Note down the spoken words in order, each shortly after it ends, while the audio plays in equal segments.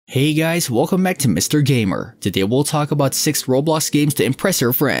Hey guys, welcome back to Mr. Gamer. Today we'll talk about 6 Roblox games to impress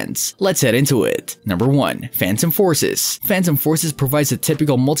your friends. Let's head into it. Number 1. Phantom Forces. Phantom Forces provides a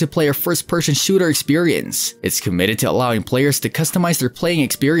typical multiplayer first-person shooter experience. It's committed to allowing players to customize their playing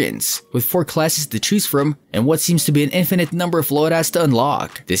experience, with 4 classes to choose from and what seems to be an infinite number of loadouts to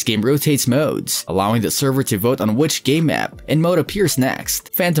unlock. This game rotates modes, allowing the server to vote on which game map and mode appears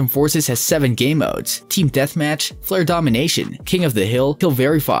next. Phantom Forces has 7 game modes: Team Deathmatch, Flare Domination, King of the Hill, Kill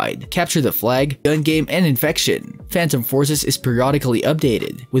Verified, Capture the Flag, Gun Game, and Infection. Phantom Forces is periodically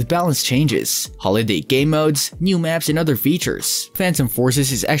updated, with balance changes, holiday game modes, new maps, and other features. Phantom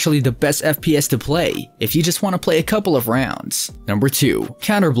Forces is actually the best FPS to play if you just want to play a couple of rounds. Number 2.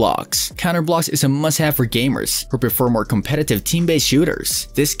 Counterblocks. Counterblocks is a must-have for gamers who prefer more competitive team-based shooters.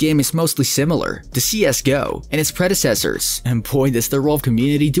 This game is mostly similar to CSGO and its predecessors, and boy does the Valve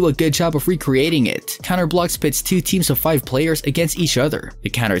community do a good job of recreating it. Counterblocks pits 2 teams of 5 players against each other, the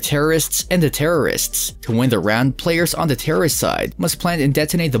counter-terrorists and the terrorists. To win the round, players on the terrorist side must plant and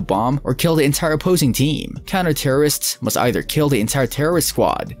detonate the bomb or kill the entire opposing team. Counter-terrorists must either kill the entire terrorist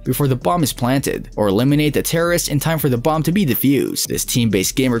squad before the bomb is planted, or eliminate the terrorists in time for the bomb to be defused. This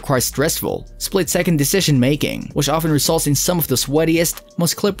team-based game requires stressful, split-second decision-making, which often results in some of the sweatiest,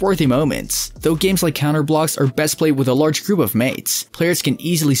 most clip-worthy moments. Though games like Counterblocks are best played with a large group of mates, players can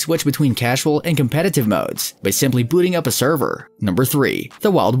easily switch between casual and competitive modes by simply booting up a server. Number 3.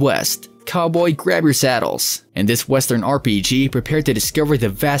 The Wild West. Cowboy, grab your saddles. In this Western RPG, prepare to discover the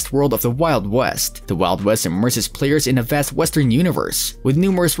vast world of the Wild West. The Wild West immerses players in a vast Western universe with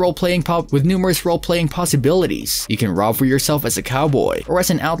numerous role-playing possibilities. You can rob for yourself as a cowboy or as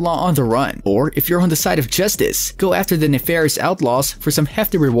an outlaw on the run, or if you're on the side of justice, go after the nefarious outlaws for some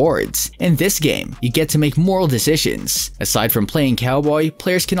hefty rewards. In this game, you get to make moral decisions. Aside from playing cowboy,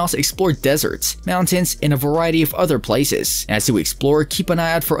 players can also explore deserts, mountains, and a variety of other places. As you explore, keep an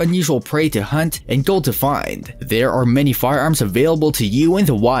eye out for unusual prey to hunt and gold to find. There are many firearms available to you in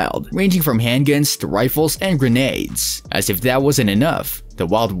the wild, ranging from handguns to rifles and grenades. As if that wasn't enough, the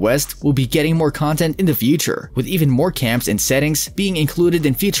Wild West will be getting more content in the future, with even more camps and settings being included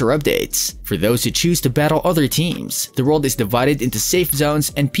in future updates. For those who choose to battle other teams, the world is divided into safe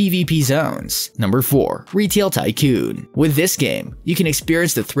zones and PvP zones. Number 4. Retail Tycoon. With this game, you can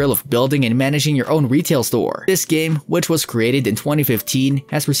experience the thrill of building and managing your own retail store. This game, which was created in 2015,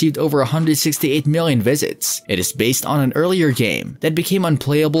 has received over 168 million visits. It is based on an earlier game that became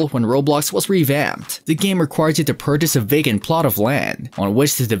unplayable when Roblox was revamped. The game requires you to purchase a vacant plot of land on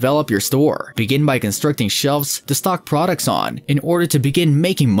which to develop your store. Begin by constructing shelves to stock products on in order to begin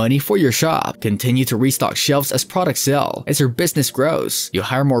making money for your shop. Continue to restock shelves as products sell. As your business grows, you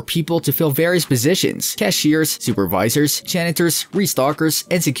hire more people to fill various positions. Cashiers, supervisors, janitors, restockers,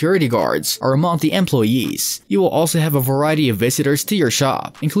 and security guards are among the employees. You will also have a variety of visitors to your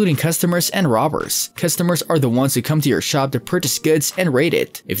shop, including customers and robbers. Customers are the ones who come to your shop to purchase goods and rate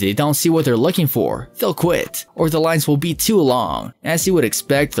it. If they don't see what they're looking for, they'll quit, or the lines will be too long. As you would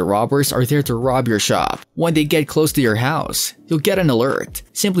expect, the robbers are there to rob your shop. When they get close to your house, you'll get an alert.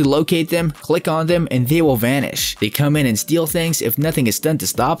 Simply locate them, click on them, and they will vanish. They come in and steal things if nothing is done to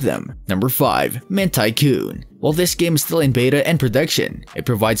stop them. Number 5. Mint Tycoon. While this game is still in beta and production, it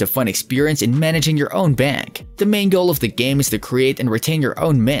provides a fun experience in managing your own bank. The main goal of the game is to create and retain your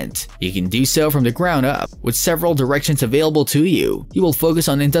own mint. You can do so from the ground up, with several directions available to you. You will focus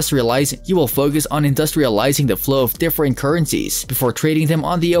on industrializing the flow of different currencies before trading them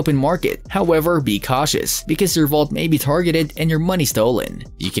on the open market. However, be cautious, because your vault may be targeted and your money stolen.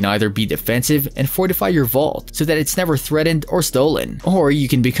 You can either be defensive and fortify your vault so that it's never threatened or stolen, or you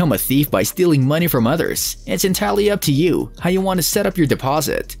can become a thief by stealing money from others. It's entirely up to you how you want to set up your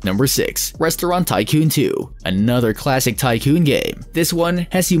deposit. Number 6. Restaurant Tycoon 2. Another classic tycoon game. This one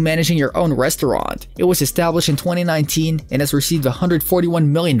has you managing your own restaurant. It was established in 2019 and has received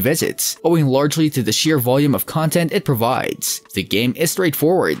 141 million visits, owing largely to the sheer volume of content it provides. The game is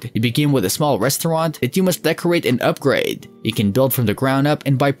straightforward. You begin with a small restaurant that you must decorate and upgrade. You can build from the ground up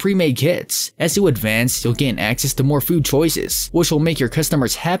and buy pre-made kits. As you advance, you'll gain access to more food choices, which will make your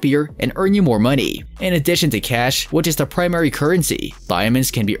customers happier and earn you more money. In addition to cash, which is the primary currency, diamonds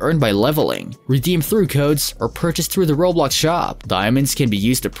can be earned by leveling, redeemed through codes, or purchased through the Roblox shop. Diamonds can be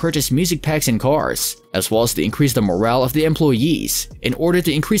used to purchase music packs and cars, as well as to increase the morale of the employees in order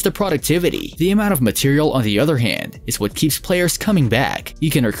to increase the productivity. The amount of material, on the other hand, is what keeps players coming back.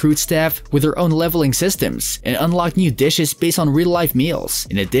 You can recruit staff with their own leveling systems and unlock new dishes based on real-life meals,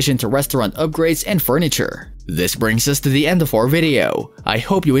 in addition to restaurant upgrades and furniture. This brings us to the end of our video. I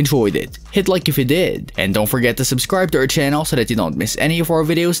hope you enjoyed it. Hit like if you did, and don't forget to subscribe to our channel so that you don't miss any of our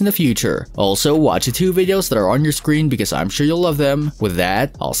videos in the future. Also, watch the 2 videos that are on your screen because I'm sure you'll love them. With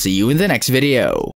that, I'll see you in the next video.